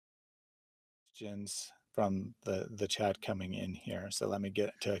questions from the chat coming in here. So let me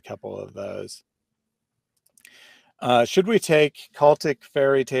get to a couple of those. Should we take cultic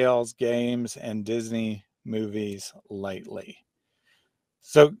fairy tales, games, and Disney movies lightly?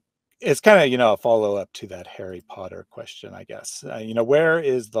 So it's kind of, a follow-up to that Harry Potter question, I guess. Where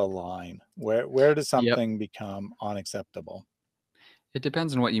is the line? Where does Yep. something become unacceptable? It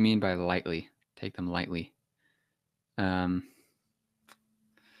depends on what you mean by lightly. Take them lightly.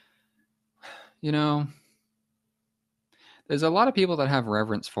 You know, there's a lot of people that have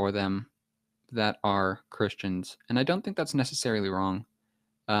reverence for them that are Christians, and I don't think that's necessarily wrong.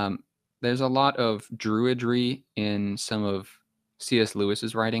 There's a lot of druidry in some of C.S.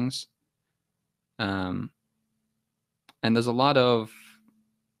 Lewis's writings, and there's a lot of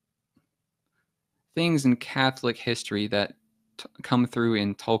things in Catholic history that come through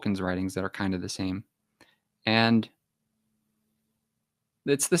in Tolkien's writings that are kind of the same. And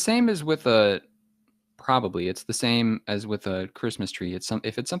it's the same as with it's the same as with a Christmas tree.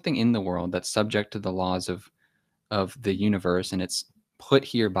 If it's something in the world that's subject to the laws of the universe and it's put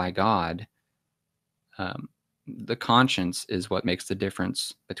here by God, the conscience is what makes the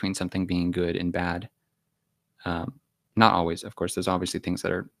difference between something being good and bad. Not always, of course. There's obviously things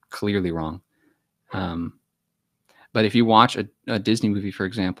that are clearly wrong. But if you watch a Disney movie, for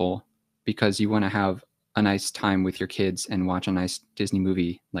example, because you want to have a nice time with your kids and watch a nice Disney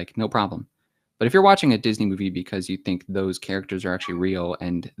movie, like, no problem. But if you're watching a Disney movie because you think those characters are actually real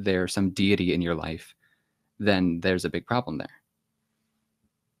and there's some deity in your life, then there's a big problem there.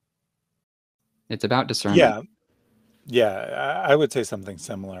 It's about discernment. Yeah, I would say something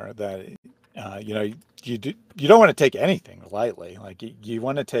similar, that you don't want to take anything lightly. Like, you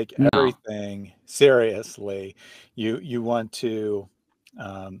want to take No. everything seriously. You want to,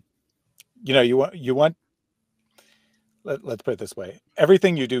 you want, let's put it this way: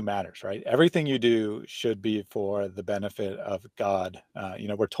 everything you do matters, right? Everything you do should be for the benefit of God.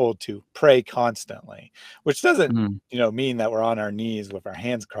 We're told to pray constantly, which doesn't, Mm. mean that we're on our knees with our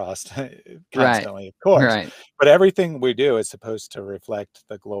hands crossed Right. constantly, of course. Right. But everything we do is supposed to reflect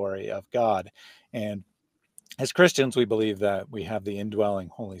the glory of God. And as Christians, we believe that we have the indwelling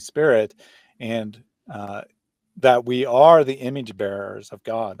Holy Spirit, and that we are the image bearers of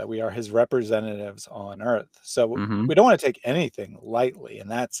God, that we are his representatives on earth. So Mm-hmm. we don't want to take anything lightly in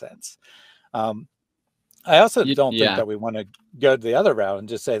that sense. I also don't think Yeah. that we want to go the other route and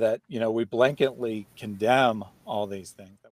just say that, we blanketly condemn all these things.